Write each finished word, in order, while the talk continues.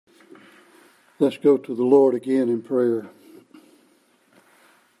Let's go to the Lord again in prayer.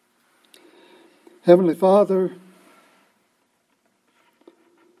 Heavenly Father,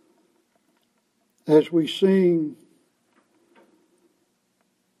 as we sing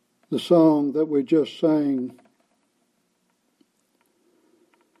the song that we just sang,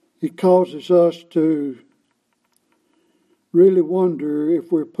 it causes us to really wonder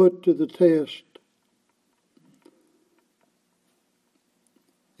if we're put to the test,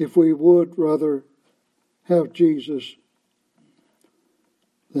 if we would rather have Jesus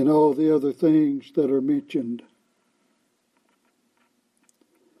than all the other things that are mentioned.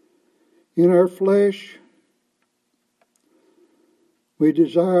 In our flesh, we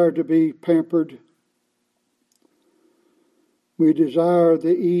desire to be pampered. We desire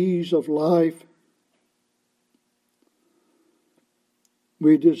the ease of life.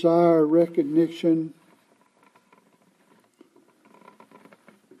 We desire recognition.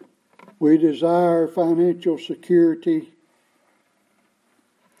 We desire financial security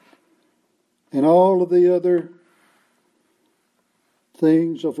and all of the other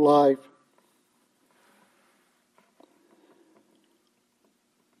things of life.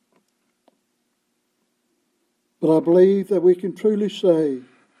 But I believe that we can truly say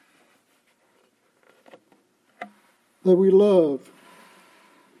that we love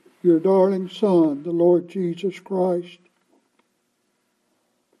your darling Son, the Lord Jesus Christ.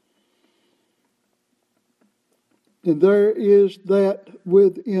 And there is that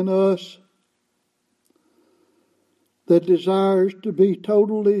within us that desires to be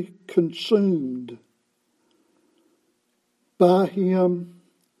totally consumed by Him,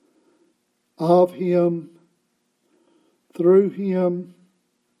 of Him, through Him,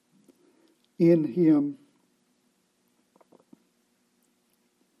 in Him.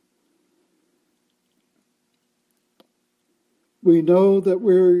 We know that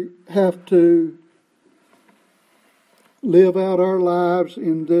we have to live out our lives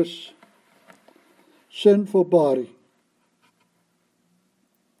in this sinful body.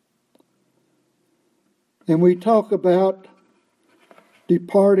 And we talk about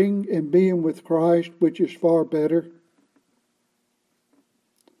departing and being with Christ, which is far better.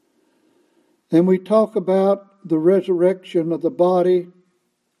 And we talk about the resurrection of the body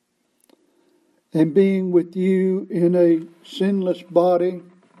and being with you in a sinless body,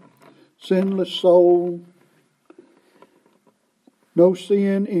 sinless soul, no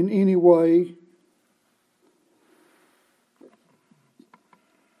sin in any way.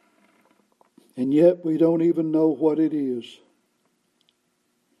 And yet we don't even know what it is.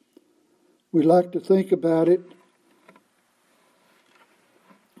 We like to think about it.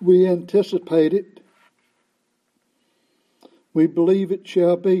 We anticipate it. We believe it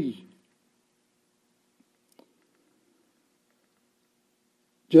shall be.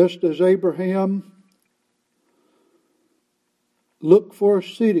 Just as Abraham looked for a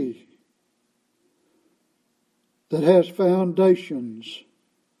city that has foundations,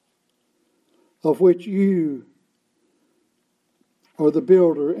 of which you are the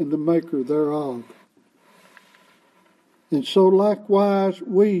builder and the maker thereof. And so likewise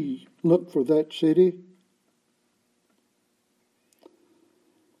we look for that city.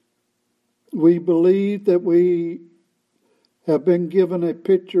 We believe that we have been given a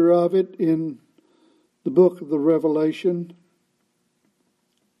picture of it in the book of the Revelation.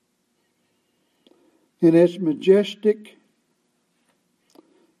 And as majestic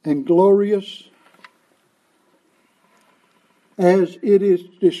and glorious as it is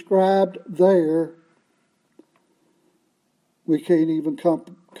described there, we can't even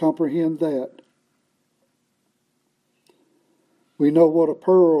comprehend that. We know what a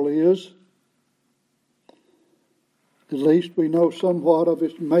pearl is. At least we know somewhat of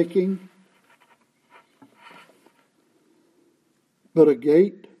its making. But a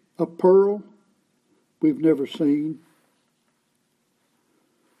gate of pearl, we've never seen.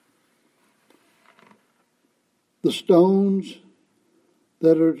 The stones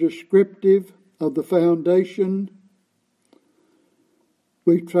that are descriptive of the foundation,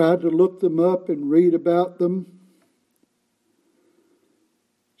 we tried to look them up and read about them.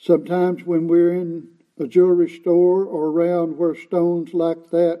 Sometimes when we're in a jewelry store or around where stones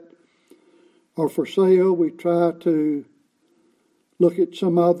like that are for sale, we try to look at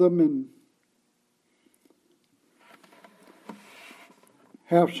some of them and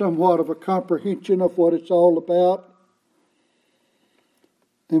have somewhat of a comprehension of what it's all about,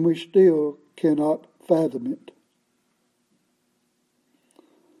 and we still cannot fathom it.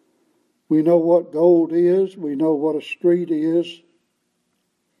 We know what gold is, we know what a street is,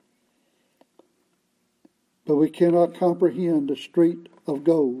 but we cannot comprehend a street of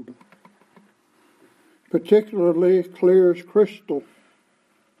gold. particularly clear as crystal.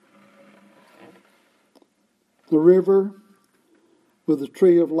 The river with the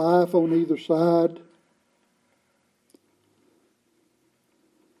tree of life on either side.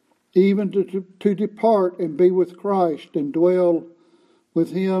 Even to depart and be with Christ and dwell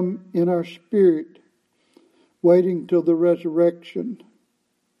with Him in our spirit, waiting till the resurrection.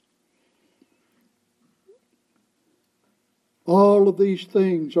 All of these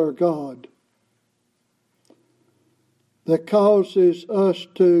things are God. That causes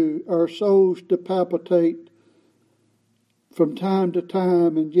our souls to palpitate from time to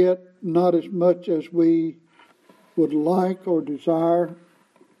time, and yet not as much as we would like or desire.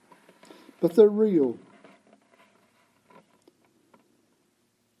 But they're real.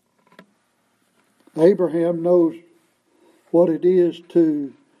 Abraham knows what it is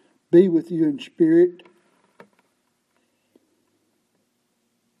to be with you in spirit.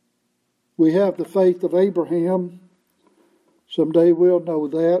 We have the faith of Abraham. Someday we'll know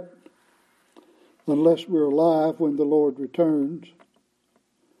that, unless we're alive when the Lord returns.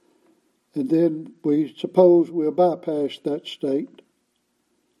 And then we suppose we'll bypass that state.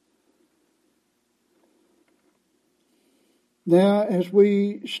 Now, as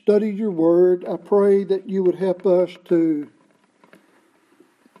we study your word, I pray that you would help us to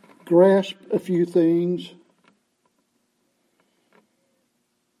grasp a few things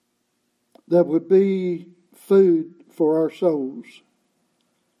that would be food for our souls.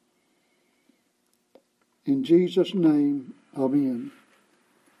 In Jesus' name, amen.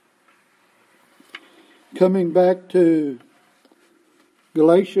 Coming back to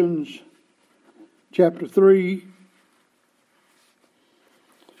Galatians chapter 3,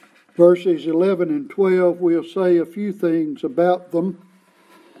 verses 11 and 12, we'll say a few things about them,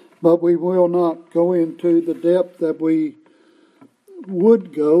 but we will not go into the depth that we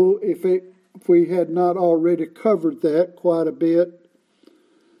would go if we had not already covered that quite a bit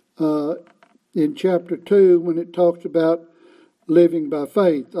in chapter 2 when it talks about living by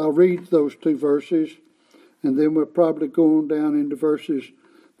faith. I'll read those two verses, and then we'll probably go on down into verses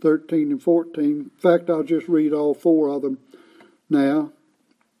 13 and 14. In fact, I'll just read all four of them now.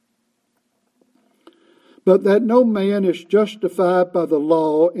 But that no man is justified by the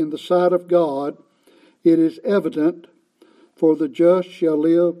law in the sight of God, it is evident, for the just shall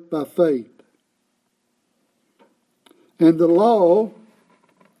live by faith. And the law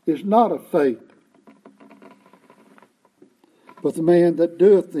is not of faith, but the man that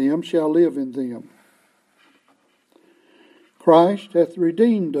doeth them shall live in them. Christ hath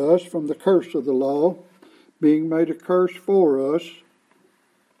redeemed us from the curse of the law, being made a curse for us.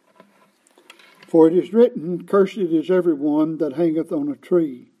 For it is written, Cursed is every one that hangeth on a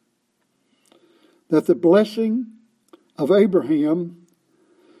tree, that the blessing of Abraham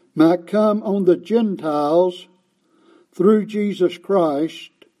might come on the Gentiles through Jesus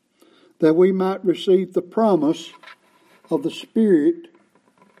Christ, that we might receive the promise of the Spirit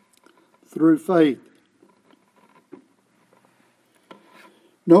through faith.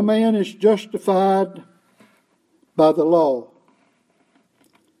 No man is justified by the law.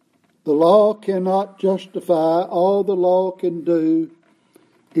 The law cannot justify. All the law can do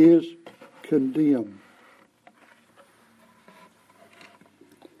is condemn.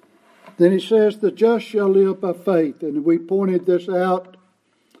 Then he says, the just shall live by faith. And we pointed this out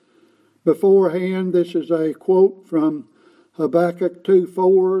beforehand. This is a quote from Habakkuk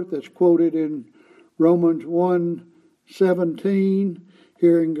 2:4 that's quoted in Romans 1:17,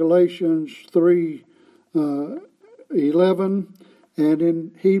 here in Galatians 3:11, and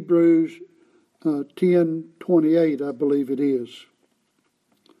in Hebrews 10:28, I believe it is.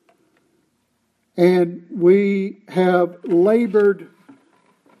 And we have labored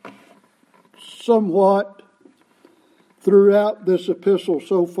somewhat throughout this epistle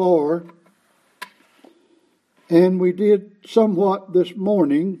so far, and we did somewhat this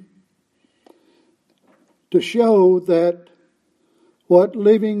morning to show that what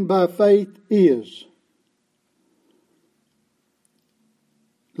living by faith is.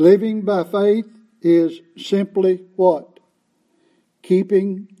 Living by faith is simply what?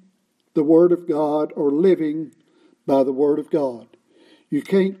 Keeping the Word of God, or living by the Word of God. You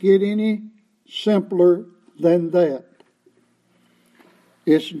can't get any simpler than that.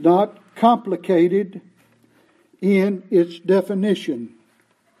 It's not complicated in its definition.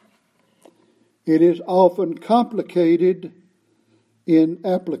 It is often complicated in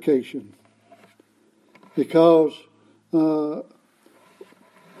application, because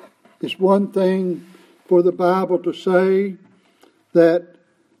it's one thing for the Bible to say that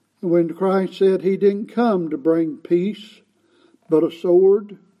when Christ said he didn't come to bring peace, but a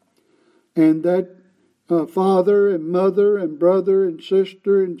sword, and that father and mother and brother and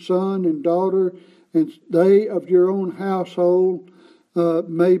sister and son and daughter, and they of your own household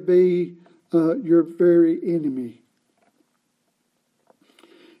may be your very enemy.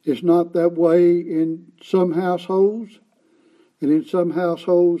 It's not that way in some households, and in some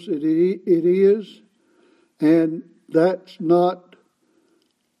households it is, and that's not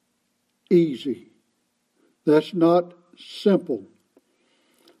easy. That's not simple.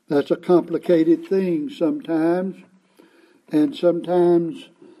 That's a complicated thing sometimes, and sometimes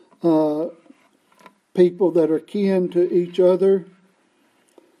people that are kin to each other,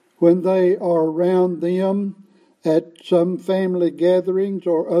 when they are around them at some family gatherings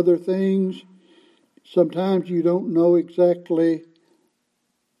or other things, sometimes you don't know exactly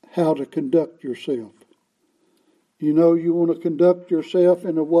how to conduct yourself. You know, you want to conduct yourself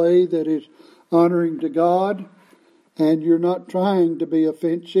in a way that is honoring to God, and you're not trying to be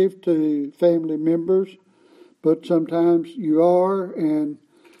offensive to family members, but sometimes you are, and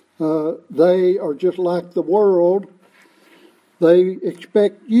they are just like the world. They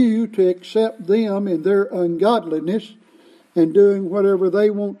expect you to accept them in their ungodliness and doing whatever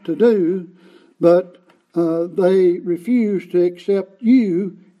they want to do, but they refuse to accept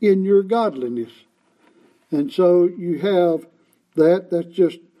you in your godliness. And so you have that. That's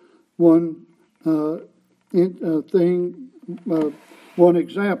just one thing, one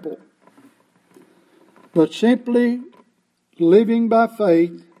example. But simply living by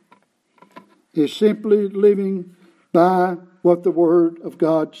faith is simply living by what the Word of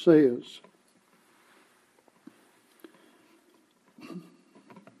God says.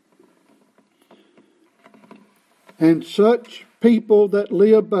 And such people that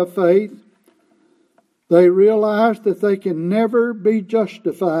live by faith, they realize that they can never be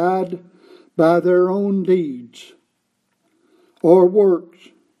justified by their own deeds or works.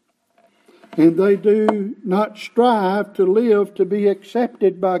 And they do not strive to live to be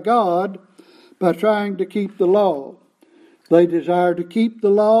accepted by God by trying to keep the law. They desire to keep the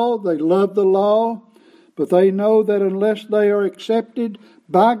law, they love the law, but they know that unless they are accepted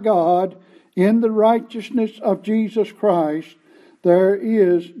by God in the righteousness of Jesus Christ, there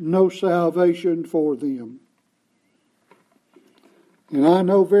is no salvation for them. And I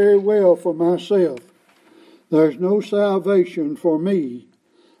know very well for myself, there's no salvation for me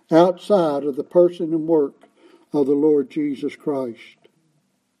outside of the person and work of the Lord Jesus Christ.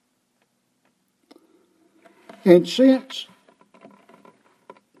 And since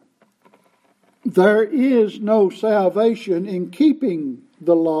there is no salvation in keeping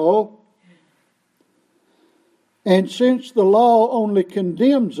the law, and since the law only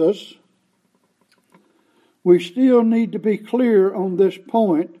condemns us, we still need to be clear on this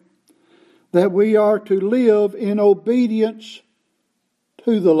point, that we are to live in obedience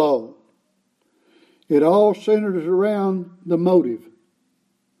to the law. It all centers around the motive.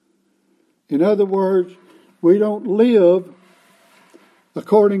 In other words, we don't live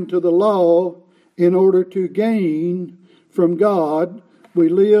according to the law in order to gain from God. We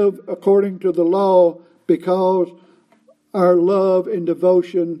live according to the law because our love and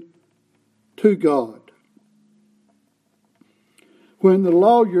devotion to God. When the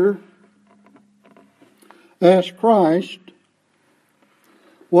lawyer asked Christ,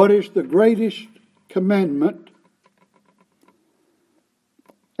 what is the greatest commandment,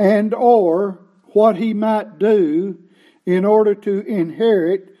 and or what he might do in order to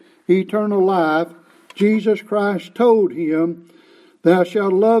inherit eternal life, Jesus Christ told him, thou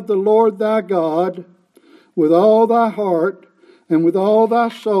shalt love the Lord thy God with all thy heart and with all thy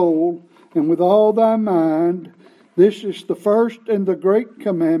soul and with all thy mind. This is the first and the great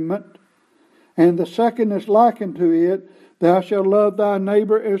commandment. And the second is likened to it, thou shalt love thy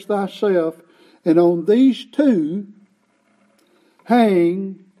neighbor as thyself. And on these two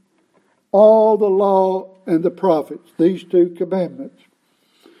hang all the law and the prophets, these two commandments.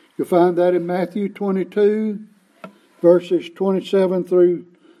 You'll find that in Matthew 22, verses 37 through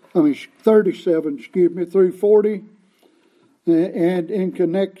 40, and in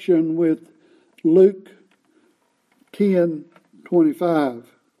connection with Luke 10:25.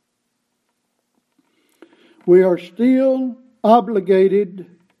 We are still obligated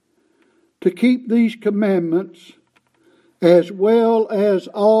to keep these commandments as well as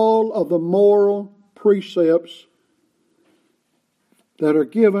all of the moral precepts that are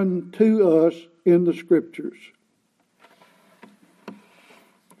given to us in the Scriptures.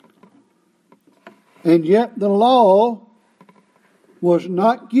 And yet the law was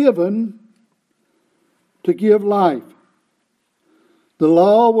not given to give life. The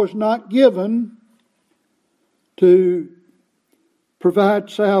law was not given to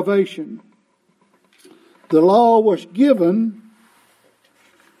provide salvation. The law was given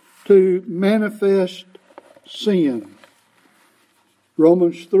to manifest sin.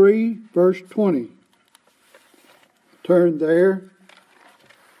 Romans 3, verse 20. Turn there.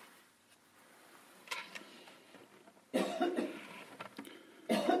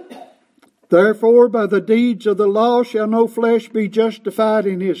 Therefore, by the deeds of the law shall no flesh be justified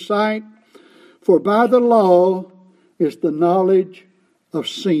in his sight, for by the law is the knowledge of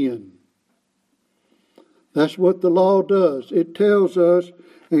sin. That's what the law does. It tells us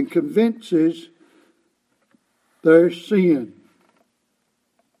and convinces there's sin.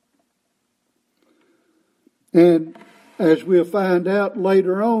 And as we'll find out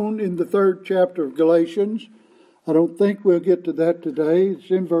later on in the 3rd chapter of Galatians, I don't think we'll get to that today.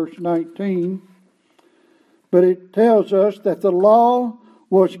 It's in verse 19. But it tells us that the law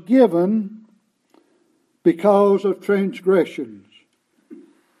was given because of transgressions.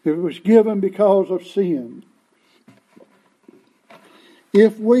 It was given because of sin.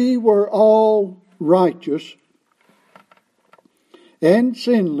 If we were all righteous and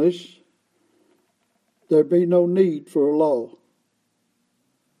sinless, there'd be no need for a law.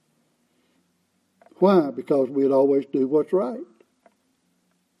 Why? Because we'd always do what's right.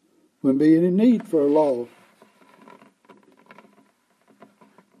 Wouldn't be any need for a law.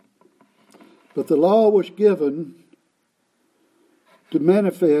 But the law was given to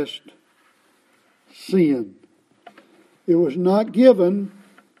manifest sin. It was not given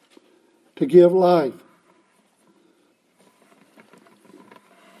to give life.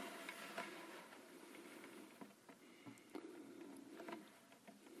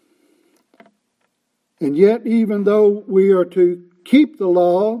 And yet, even though we are to keep the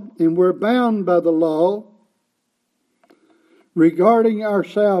law and we're bound by the law, regarding our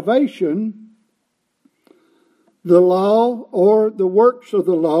salvation, the law or the works of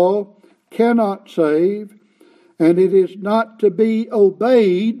the law cannot save, and it is not to be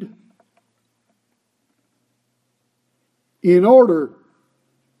obeyed in order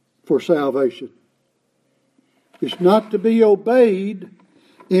for salvation. It's not to be obeyed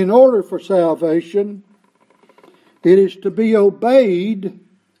in order for salvation. It is to be obeyed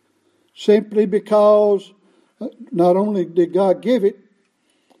simply because not only did God give it,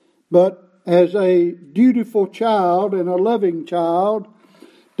 but as a dutiful child and a loving child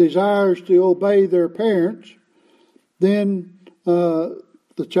desires to obey their parents, then the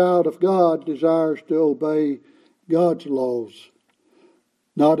child of God desires to obey God's laws.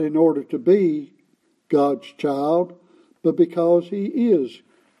 Not in order to be God's child, but because he is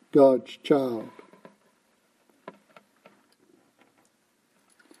God's child.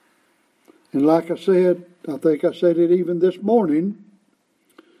 And like I said, I think I said it even this morning,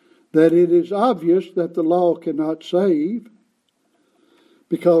 that it is obvious that the law cannot save,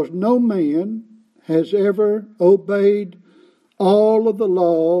 because no man has ever obeyed all of the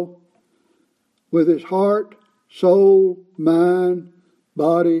law with his heart, soul, mind,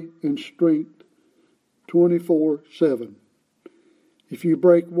 body, and strength 24/7. If you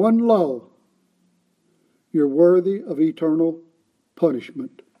break one law, you're worthy of eternal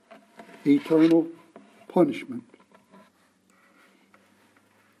punishment. Eternal punishment.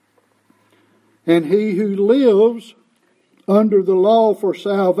 And he who lives under the law for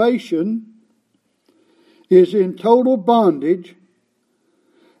salvation is in total bondage,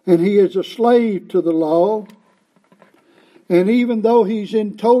 and he is a slave to the law. And even though he's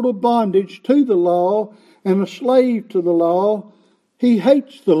in total bondage to the law and a slave to the law, he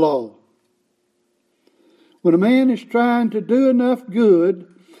hates the law. When a man is trying to do enough good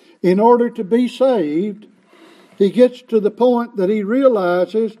in order to be saved, he gets to the point that he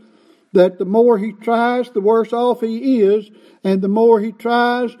realizes that the more he tries, the worse off he is, and the more he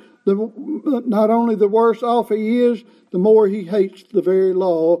tries, not only the worse off he is, the more he hates the very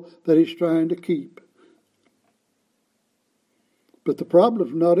law that he's trying to keep. But the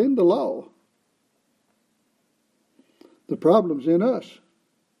problem's not in the law. The problem's in us,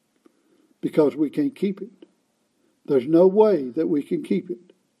 because we can't keep it. There's no way that we can keep it.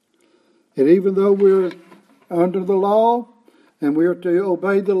 And even though we're under the law, and we're to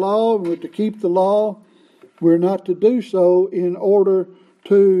obey the law, and we're to keep the law, we're not to do so in order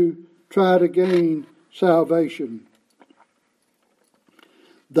to try to gain salvation.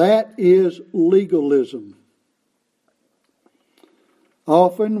 That is legalism.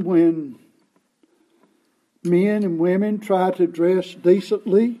 Often when men and women try to dress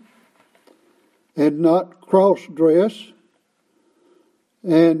decently and not cross-dress,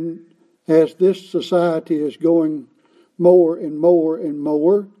 and as this society is going more and more and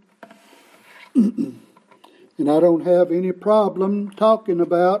more, and I don't have any problem talking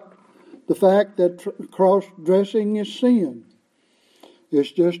about the fact that cross-dressing is sin.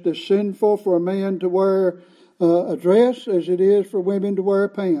 It's just as sinful for a man to wear a dress as it is for women to wear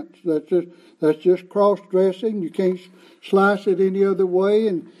pants. That's just cross-dressing. You can't slice it any other way.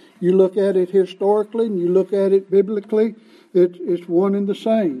 And you look at it historically and you look at it biblically, it's one and the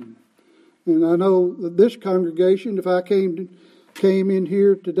same. And I know that this congregation, if I came in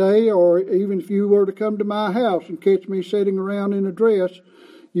here today, or even if you were to come to my house and catch me sitting around in a dress,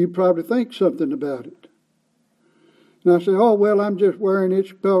 you'd probably think something about it. And I say, oh, well, I'm just wearing it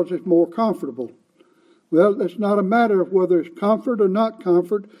because it's more comfortable. Well, it's not a matter of whether it's comfort or not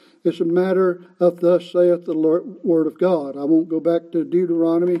comfort. It's a matter of thus saith the Word of God. I won't go back to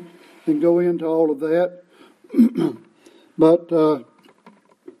Deuteronomy and go into all of that. But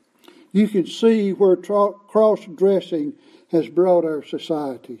you can see where cross-dressing has brought our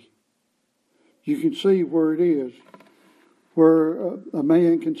society. You can see where it is. Where a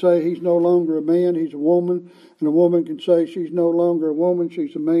man can say he's no longer a man, he's a woman, and a woman can say she's no longer a woman,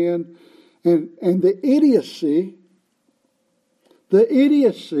 she's a man. And the idiocy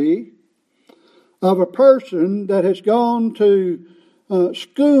of a person that has gone to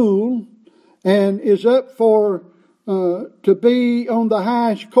school and is up for to be on the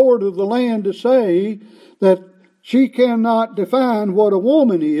highest court of the land to say that she cannot define what a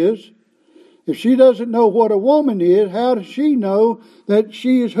woman is. If she doesn't know what a woman is, how does she know that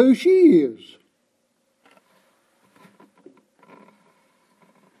she is who she is?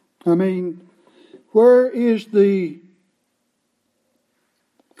 I mean, where is the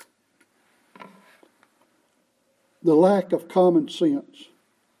lack of common sense?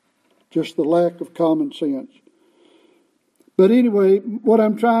 Just the lack of common sense. But anyway, what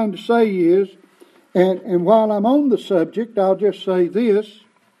I'm trying to say is, and while I'm on the subject, I'll just say this.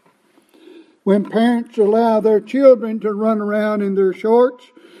 When parents allow their children to run around in their shorts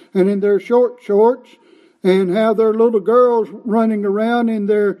and in their short shorts and have their little girls running around in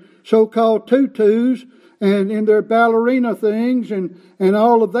their so-called tutus and in their ballerina things and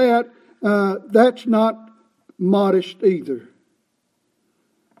all of that, that's not modest either.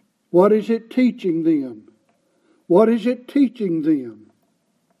 What is it teaching them? What is it teaching them?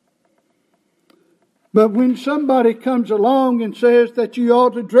 But when somebody comes along and says that you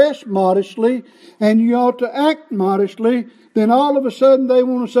ought to dress modestly and you ought to act modestly, then all of a sudden they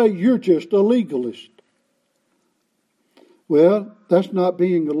want to say, you're just a legalist. Well, that's not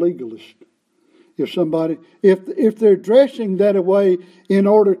being a legalist. If they're dressing that way in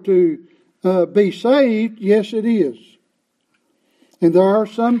order to be saved, yes it is. And there are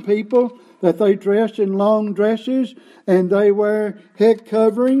some people that they dress in long dresses and they wear head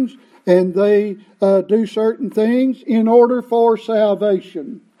coverings and they do certain things in order for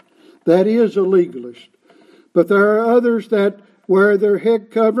salvation. That is a legalist. But there are others that wear their head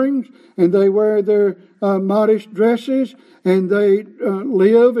coverings and they wear their modest dresses and they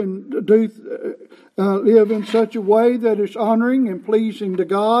live in such a way that is honoring and pleasing to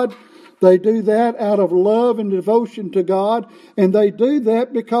God. They do that out of love and devotion to God, and they do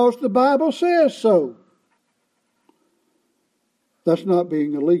that because the Bible says so. That's not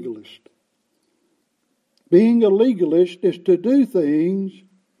being a legalist. Being a legalist is to do things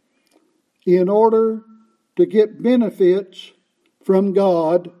in order to get benefits from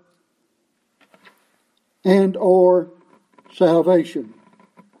God and or salvation.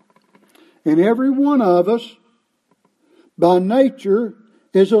 And every one of us, by nature,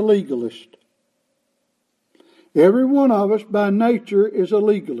 is a legalist. Every one of us, by nature, is a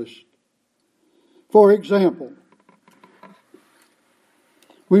legalist. For example,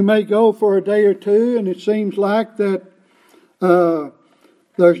 we may go for a day or two and it seems like that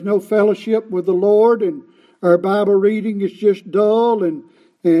there's no fellowship with the Lord and our Bible reading is just dull and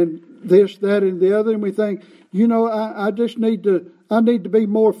this, that, and the other. And we think, I need to be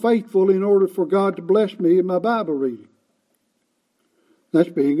more faithful in order for God to bless me in my Bible reading. That's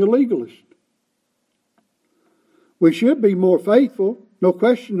being a legalist. We should be more faithful, no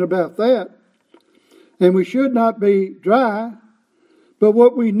question about that. And we should not be dry. But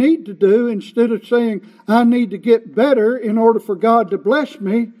what we need to do, instead of saying, I need to get better in order for God to bless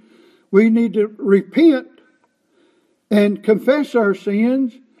me, we need to repent and confess our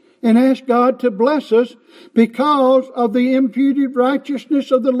sins and ask God to bless us because of the imputed righteousness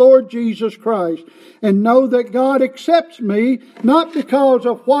of the Lord Jesus Christ. And know that God accepts me, not because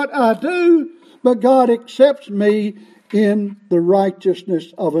of what I do, but God accepts me in the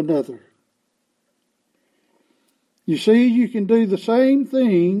righteousness of another. You see, you can do the same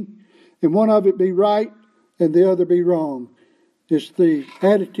thing and one of it be right and the other be wrong. It's the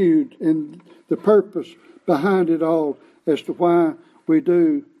attitude and the purpose behind it all as to why we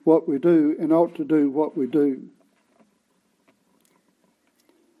do what we do and ought to do what we do.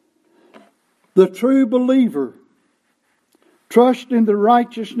 The true believer trusts in the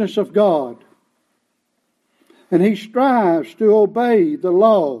righteousness of God, and he strives to obey the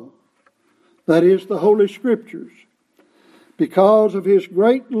law, that is, the Holy Scriptures, because of his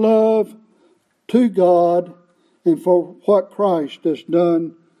great love to God and for what Christ has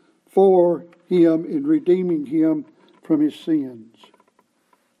done for him in redeeming him from his sins.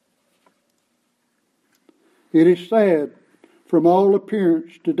 It is sad, from all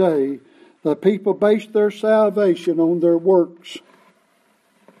appearance today, that people base their salvation on their works,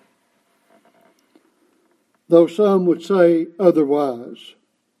 though some would say otherwise.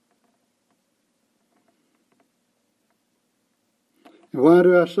 And why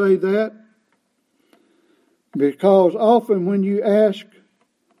do I say that? Because often when you ask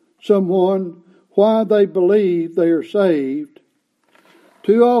someone why they believe they are saved,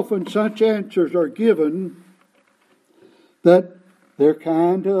 too often such answers are given that they're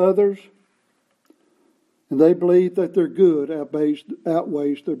kind to others and they believe that their good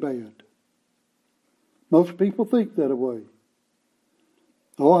outweighs their bad. Most people think that way.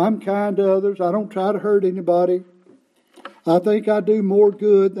 Oh, I'm kind to others. I don't try to hurt anybody. I think I do more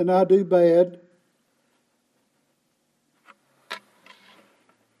good than I do bad.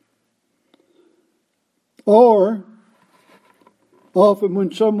 Or, often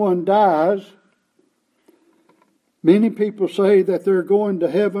when someone dies, many people say that they're going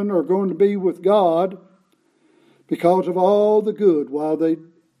to heaven or going to be with God because of all the good while they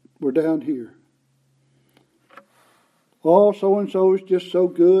were down here. Oh, so-and-so is just so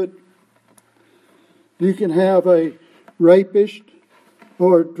good. You can have a rapist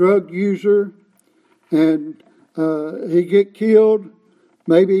or a drug user and he get killed,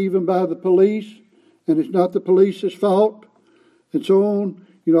 maybe even by the police, and it's not the police's fault, and so on.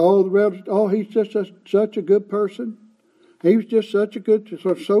 You know, all the relatives, oh, he's just such a good person. He was just such a good,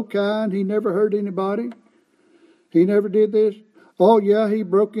 so kind. He never hurt anybody. He never did this. Oh, yeah, he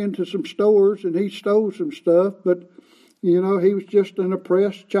broke into some stores and he stole some stuff, but, you know, he was just an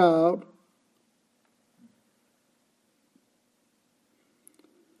oppressed child.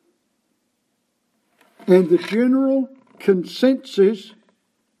 And the general consensus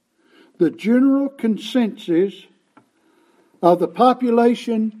of the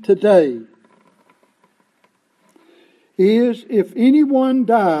population today is if anyone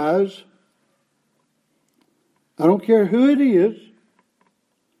dies, I don't care who it is,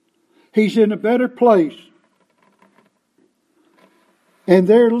 he's in a better place. And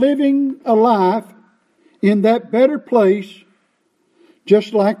they're living a life in that better place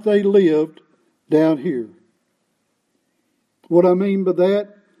just like they lived down here. What I mean by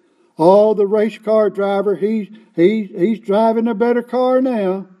that? Oh, the race car driver, he's driving a better car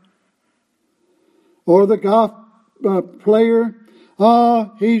now. Or the golf player,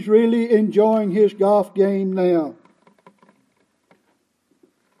 he's really enjoying his golf game now.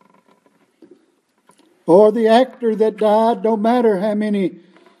 Or the actor that died, no matter how many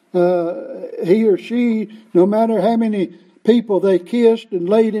he or she, no matter how many people they kissed and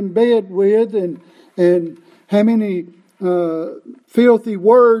laid in bed with, and how many filthy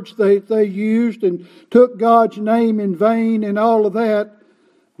words they used and took God's name in vain and all of that,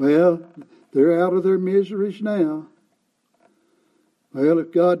 well, they're out of their miseries now. Well,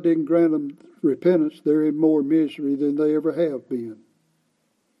 if God didn't grant them repentance, they're in more misery than they ever have been.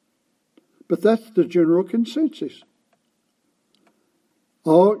 But that's the general consensus.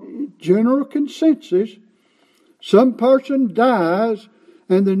 General consensus, some person dies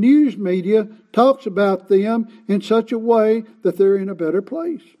and the news media talks about them in such a way that they're in a better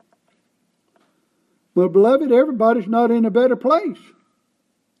place. Well, beloved, everybody's not in a better place.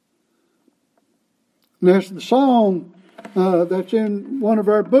 And as the song that's in one of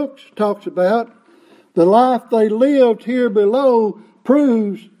our books talks about, the life they lived here below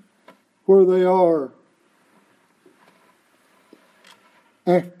proves where they are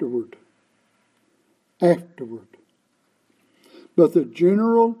afterward. But the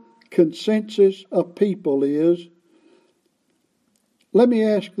general consensus of people is, let me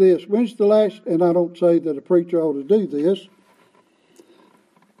ask this, when's the last, and I don't say that a preacher ought to do this,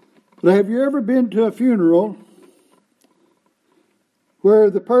 but have you ever been to a funeral where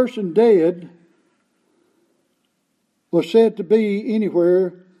the person dead was said to be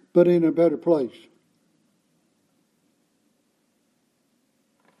anywhere but in a better place?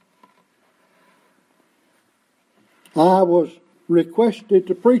 I was requested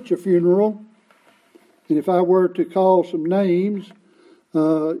to preach a funeral, and if I were to call some names,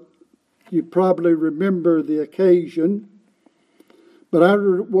 you probably remember the occasion. but I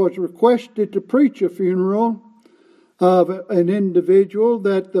was requested to preach a funeral of an individual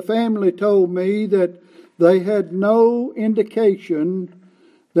that the family told me that they had no indication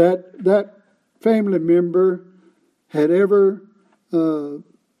that that family member had ever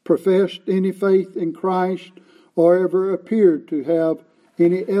professed any faith in Christ or ever appeared to have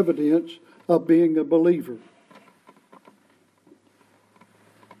any evidence of being a believer.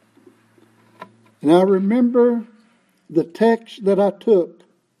 And I remember the text that I took.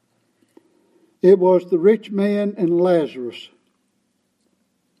 It was the rich man and Lazarus.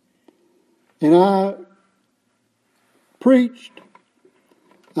 And I preached.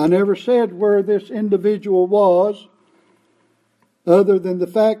 I never said where this individual was, other than the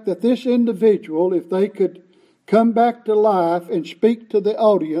fact that this individual, if they could come back to life and speak to the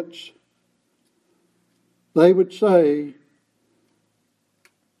audience, they would say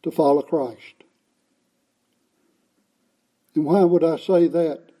to follow Christ. And why would I say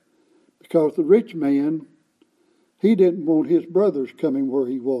that? Because the rich man, he didn't want his brothers coming where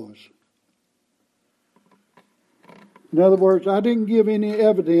he was. In other words, I didn't give any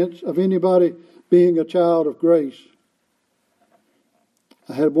evidence of anybody being a child of grace.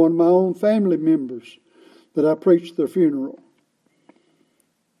 I had one of my own family members that I preached their funeral.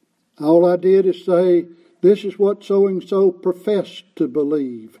 All I did is say, this is what so-and-so professed to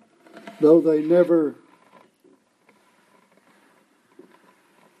believe, though they never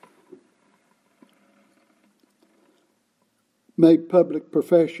made public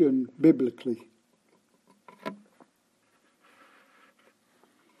profession biblically.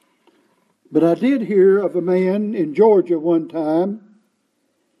 But I did hear of a man in Georgia one time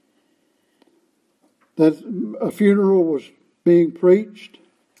that a funeral was being preached,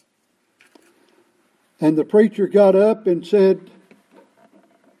 and the preacher got up and said,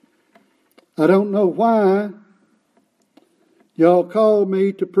 I don't know why y'all called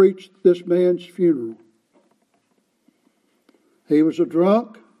me to preach this man's funeral. He was a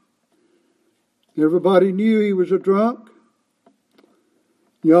drunk. Everybody knew he was a drunk.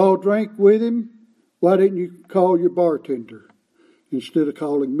 Y'all drank with him. Why didn't you call your bartender instead of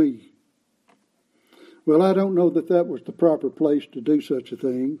calling me? Well, I don't know that that was the proper place to do such a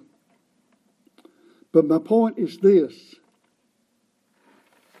thing. But my point is this.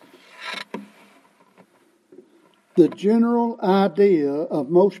 The general idea of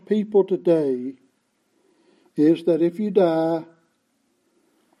most people today is that if you die,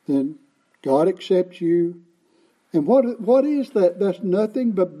 then God accepts you. And what is that? That's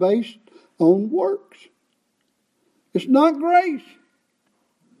nothing but based on works. It's not grace.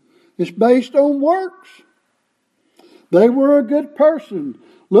 It's based on works. They were a good person.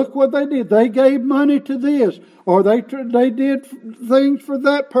 Look what they did. They gave money to this, or they did things for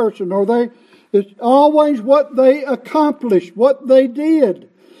that person, or it's always what they accomplished, what they did.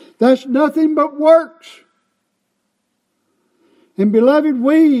 That's nothing but works. And beloved,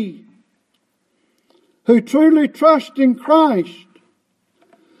 we who truly trust in Christ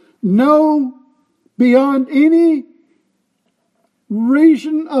know beyond any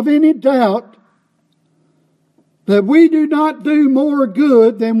reason of any doubt that we do not do more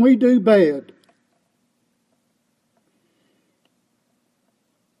good than we do bad.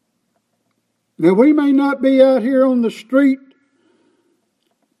 Now, we may not be out here on the street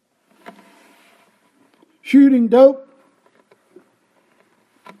shooting dope,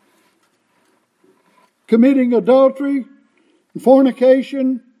 committing adultery,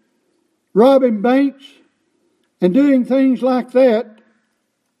 fornication, robbing banks, and doing things like that.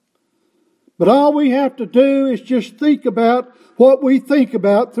 But all we have to do is just think about what we think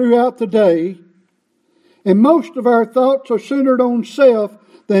about throughout the day. And most of our thoughts are centered on self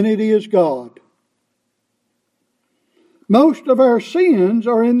than it is God. Most of our sins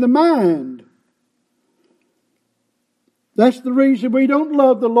are in the mind. That's the reason we don't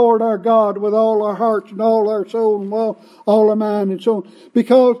love the Lord our God with all our hearts and all our soul and all our mind and so on.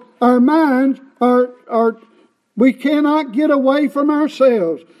 Because our minds are we cannot get away from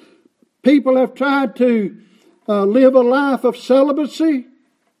ourselves. People have tried to live a life of celibacy.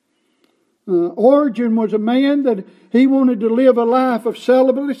 Origen was a man that he wanted to live a life of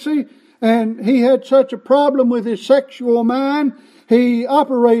celibacy, and he had such a problem with his sexual mind, he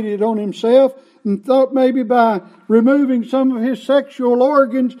operated on himself and thought maybe by removing some of his sexual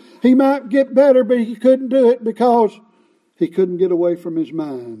organs he might get better, but he couldn't do it because he couldn't get away from his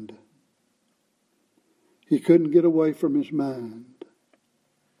mind. He couldn't get away from his mind.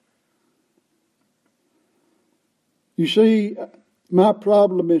 You see, my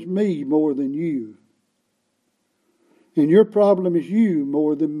problem is me more than you. And your problem is you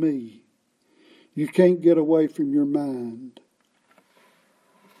more than me. You can't get away from your mind.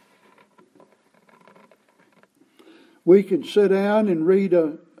 We can sit down and read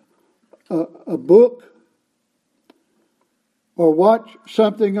a book or watch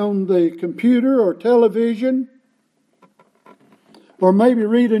something on the computer or television, or maybe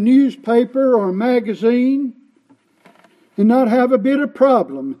read a newspaper or a magazine and not have a bit of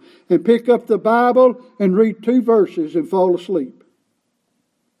problem, and pick up the Bible and read 2 verses and fall asleep.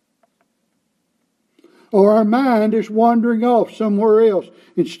 Or our mind is wandering off somewhere else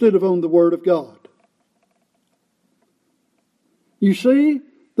instead of on the Word of God. You see,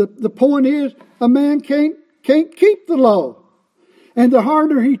 the point is, a man can't keep the law. And the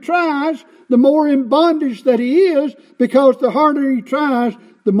harder he tries, the more in bondage that he is, because the harder he tries,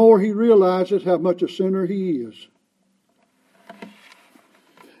 the more he realizes how much a sinner he is.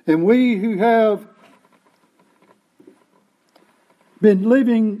 And we who have been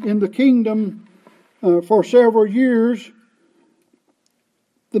living in the kingdom for several years,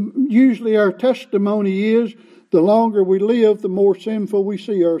 usually our testimony is, the longer we live, the more sinful we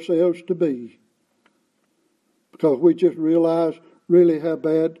see ourselves to be. Because we just realize really how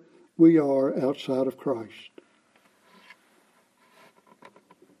bad we are outside of Christ.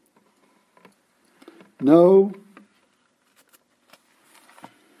 No.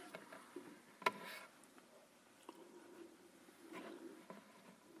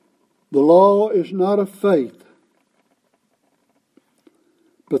 The law is not of faith,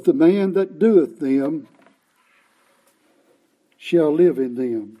 but the man that doeth them shall live in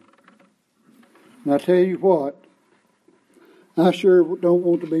them. And I tell you what, I sure don't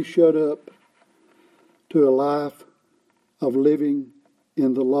want to be shut up to a life of living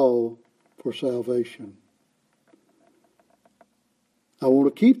in the law for salvation. I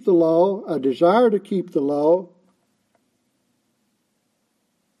want to keep the law. I desire to keep the law.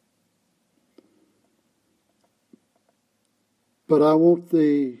 But I want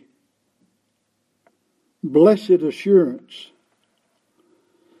the blessed assurance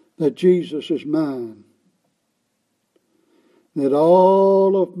that Jesus is mine, that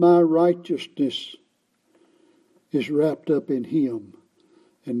all of my righteousness is wrapped up in Him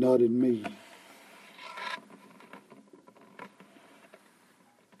and not in me.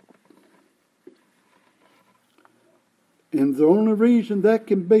 And the only reason that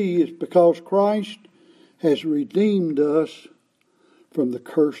can be is because Christ has redeemed us from the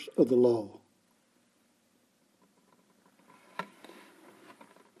curse of the law.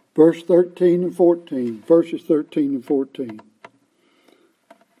 Verses 13 and 14.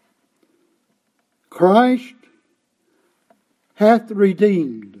 Christ hath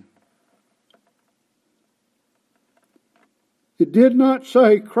redeemed. It did not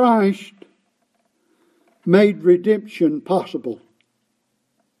say Christ made redemption possible.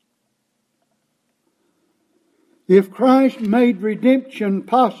 If Christ made redemption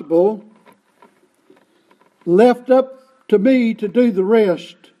possible, left up to me to do the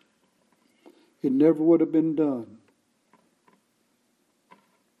rest, it never would have been done.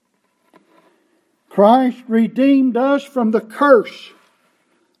 Christ redeemed us from the curse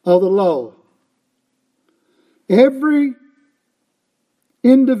of the law. Every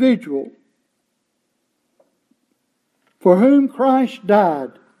individual for whom Christ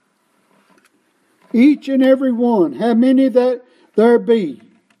died, each and every one, how many that there be,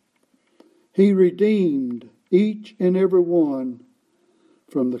 He redeemed each and every one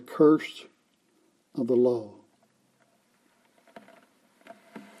from the curse of the law.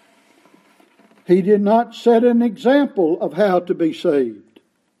 He did not set an example of how to be saved.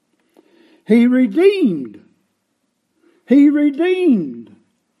 He redeemed. He redeemed.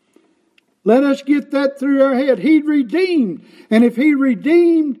 Let us get that through our head. He redeemed. And if He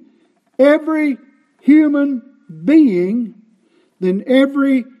redeemed every human being, then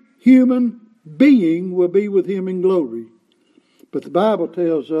every human being will be with Him in glory. But the Bible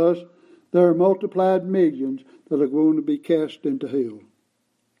tells us there are multiplied millions that are going to be cast into hell.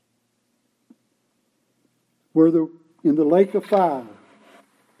 In the lake of fire,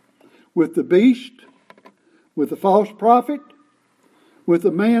 with the beast, with the false prophet, with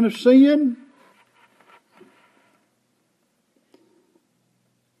the man of sin,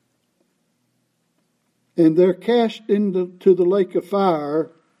 and they're cast into the lake of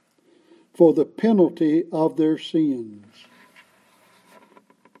fire for the penalty of their sins.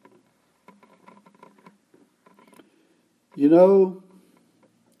 You know,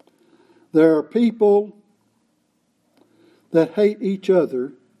 there are people that hate each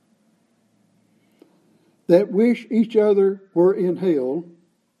other, that wish each other were in hell,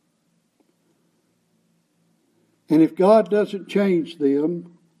 and if God doesn't change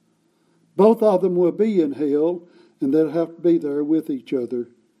them, both of them will be in hell, and they'll have to be there with each other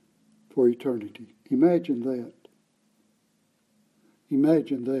for eternity. Imagine that.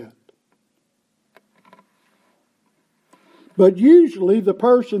 Imagine that. But usually the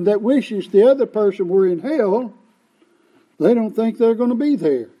person that wishes the other person were in hell, they don't think they're going to be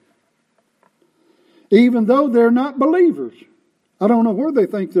there. Even though they're not believers. I don't know where they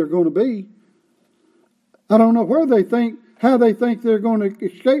think they're going to be. I don't know how they think they're going to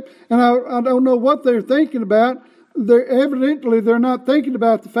escape. And I don't know what they're thinking about. Evidently they're not thinking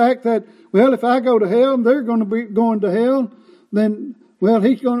about the fact that, well, if I go to hell and they're going to be going to hell, then, well,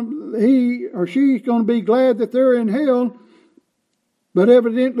 he or she's going to be glad that they're in hell. But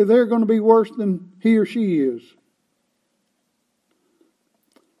evidently they're going to be worse than he or she is.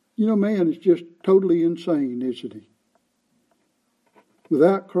 You know, man is just totally insane, isn't he?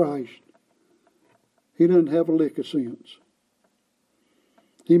 Without Christ, he doesn't have a lick of sense.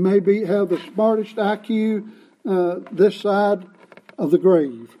 He may have the smartest IQ this side of the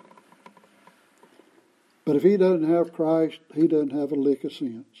grave. But if he doesn't have Christ, he doesn't have a lick of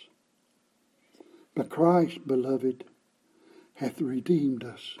sense. But Christ, beloved, hath redeemed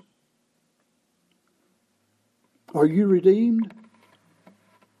us. Are you redeemed?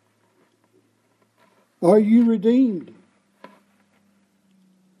 Are you redeemed?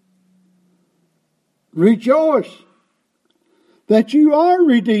 Rejoice that you are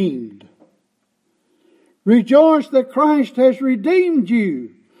redeemed. Rejoice that Christ has redeemed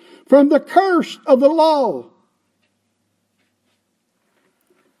you from the curse of the law.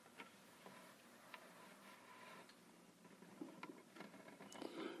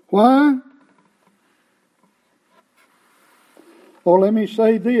 Why? Well, let me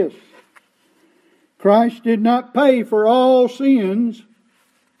say this. Christ did not pay for all sins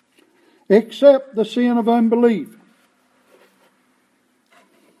except the sin of unbelief.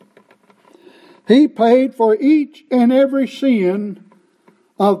 He paid for each and every sin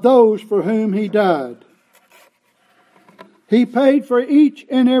of those for whom He died. He paid for each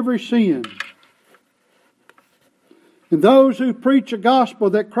and every sin. And those who preach a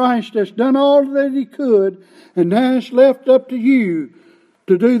gospel that Christ has done all that He could, and now it's left up to you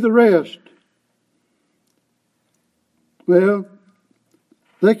to do the rest. Well,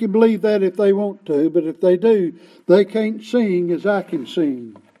 they can believe that if they want to, but if they do, they can't sing as I can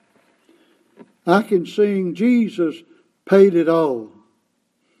sing. I can sing, Jesus paid it all.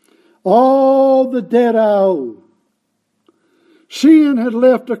 All the debt I owe. Sin had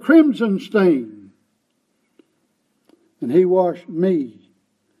left a crimson stain, and He washed me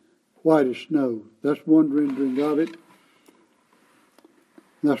white as snow. That's one rendering of it.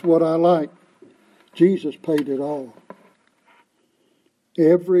 That's what I like. Jesus paid it all.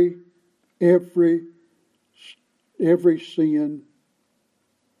 Every sin,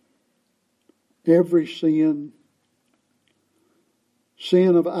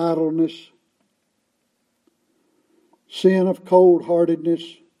 sin of idleness, sin of cold-heartedness,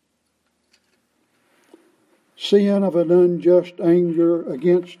 sin of an unjust anger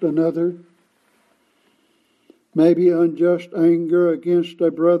against another, maybe unjust anger against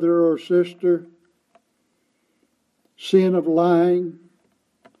a brother or sister, sin of lying,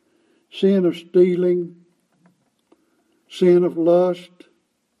 sin of stealing, sin of lust,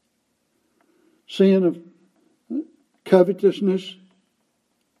 sin of covetousness,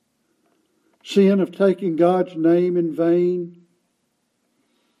 sin of taking God's name in vain,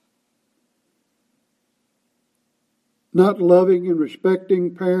 not loving and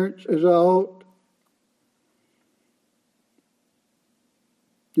respecting parents as I ought.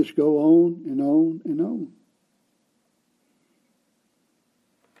 Just go on and on and on.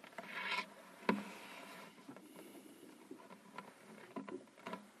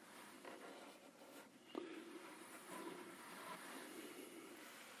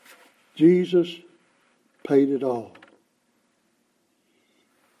 Jesus paid it all.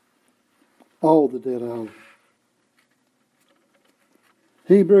 All the debt I owe.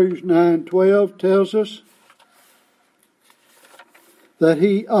 Hebrews 9:12 tells us that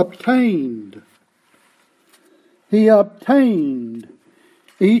He obtained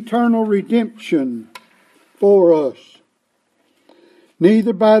eternal redemption for us.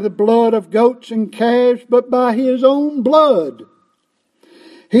 Neither by the blood of goats and calves, but by His own blood.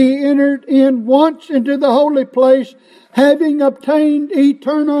 He entered in once into the holy place, having obtained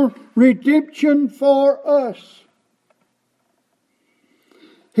eternal redemption for us.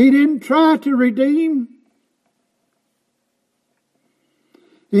 He didn't try to redeem.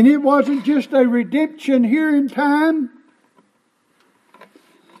 And it wasn't just a redemption here in time,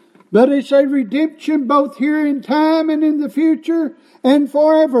 but it's a redemption both here in time and in the future and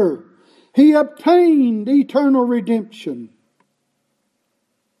forever. He obtained eternal redemption.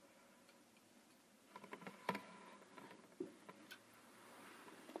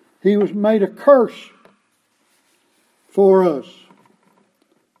 He was made a curse for us.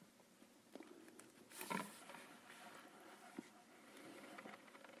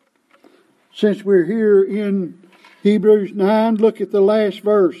 Since we're here in Hebrews 9, look at the last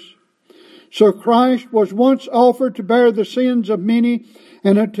verse. So Christ was once offered to bear the sins of many,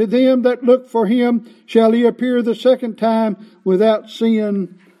 and unto them that look for him shall he appear the second time without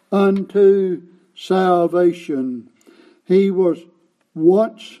sin unto salvation. He was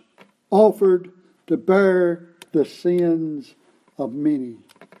once offered to bear the sins of many.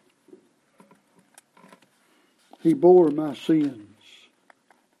 He bore my sins.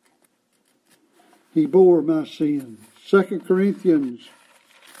 He bore my sins. 2 Corinthians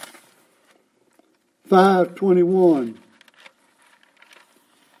 5:21.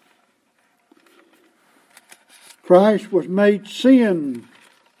 Christ was made sin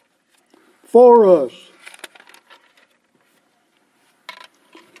for us.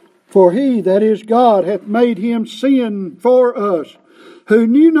 For he, that is God, hath made him sin for us, who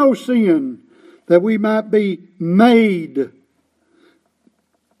knew no sin, that we might be made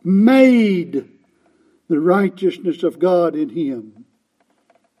the righteousness of God in him.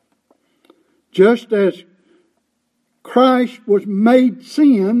 Just as Christ was made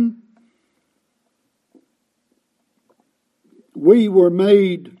sin, we were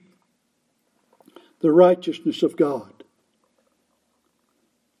made the righteousness of God.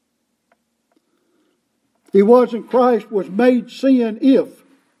 It wasn't Christ was made sin if.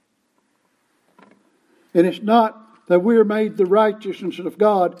 And it's not that we're made the righteousness of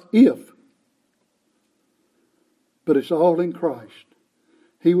God if. But it's all in Christ.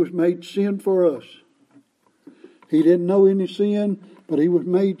 He was made sin for us. He didn't know any sin, but he was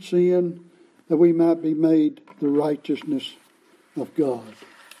made sin that we might be made the righteousness of God.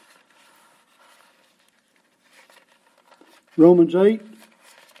 Romans 8,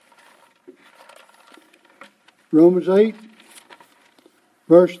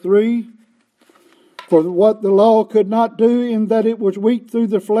 verse 3. For what the law could not do, in that it was weak through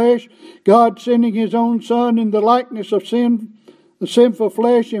the flesh, God sending his own Son in the likeness of sin, the sinful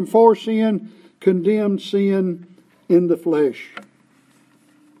flesh, and for sin, condemned sin in the flesh.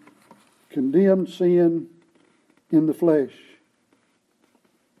 Condemned sin in the flesh.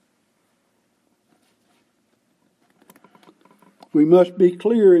 We must be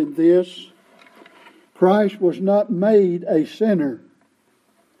clear in this. Christ was not made a sinner.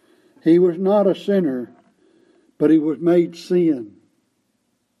 He was not a sinner, but he was made sin.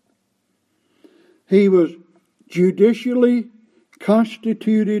 He was judicially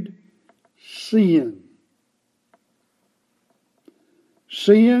constituted sin.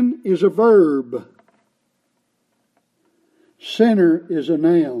 Sin is a verb. Sinner is a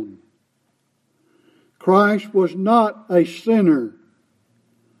noun. Christ was not a sinner,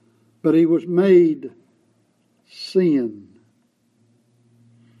 but he was made sin.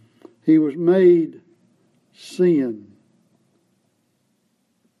 He was made sin.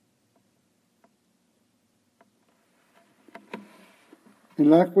 And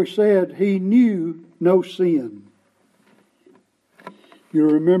like we said, he knew no sin. You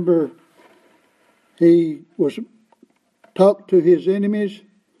remember he was talked to his enemies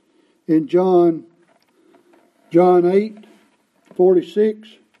in John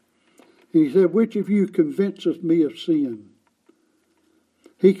 8:46. He said, which of you convinceth me of sin?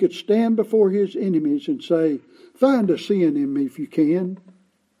 He could stand before his enemies and say, find a sin in me if you can.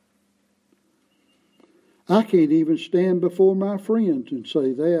 I can't even stand before my friends and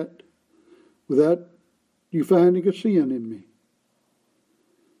say that without you finding a sin in me.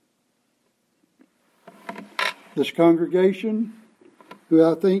 This congregation, who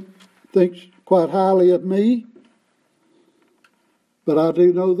I think thinks quite highly of me, but I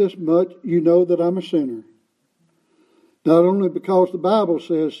do know this much, you know that I'm a sinner. Not only because the Bible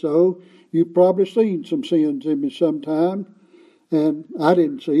says so, you've probably seen some sins in me sometime, and I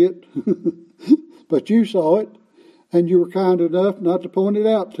didn't see it, but you saw it, and you were kind enough not to point it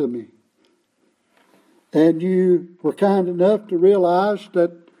out to me. And you were kind enough to realize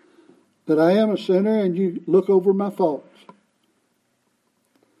that I am a sinner, and you look over my faults,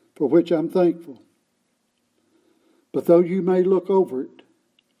 for which I'm thankful. But though you may look over it,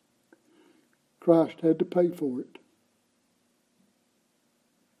 Christ had to pay for it.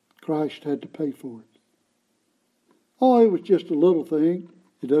 Christ had to pay for it. Oh, it was just a little thing.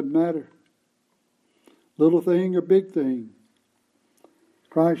 It doesn't matter. Little thing or big thing.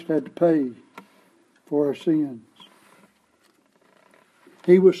 Christ had to pay for our sins.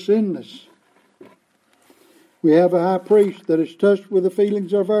 He was sinless. We have a high priest that is touched with the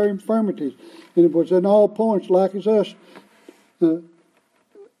feelings of our infirmities, and it was in all points like as us,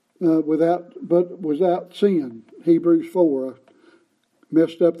 without sin. Hebrews 4. I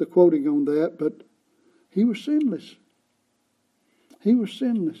messed up the quoting on that, but he was sinless. He was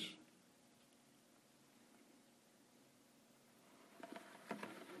sinless.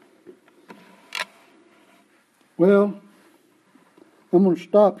 Well, I'm going to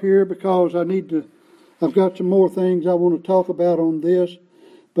stop here because I've got some more things I want to talk about on this,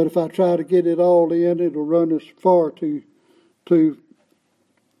 but if I try to get it all in, it'll run us far too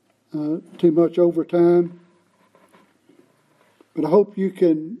much overtime. But I hope you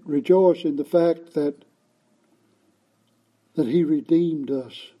can rejoice in the fact that He redeemed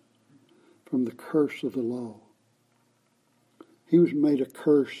us from the curse of the law. He was made a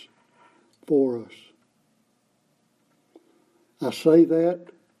curse for us. I say that,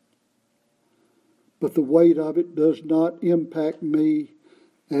 but the weight of it does not impact me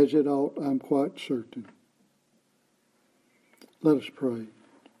as it ought, I'm quite certain. Let us pray.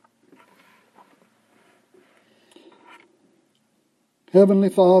 Heavenly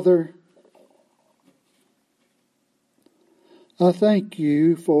Father, I thank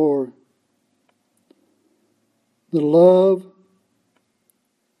you for the love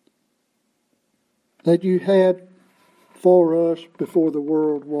that you had for us before the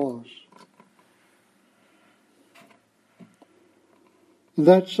world was. And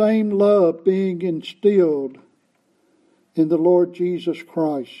that same love being instilled in the Lord Jesus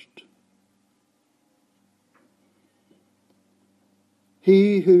Christ.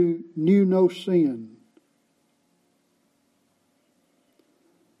 He who knew no sin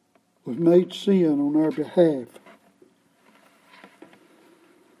was made sin on our behalf,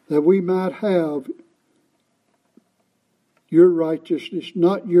 that we might have your righteousness,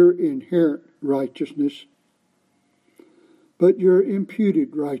 not your inherent righteousness, but your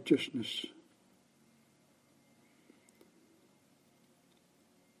imputed righteousness.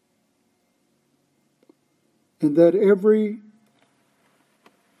 And that every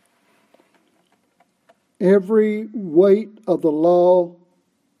weight of the law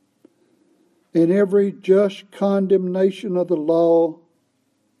and every just condemnation of the law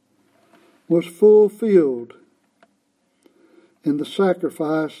was fulfilled in the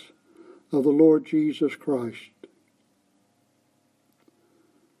sacrifice of the Lord Jesus Christ.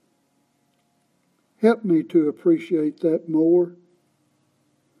 Help me to appreciate that more.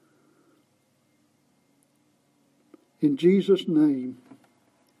 In Jesus' name,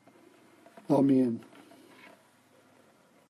 amen.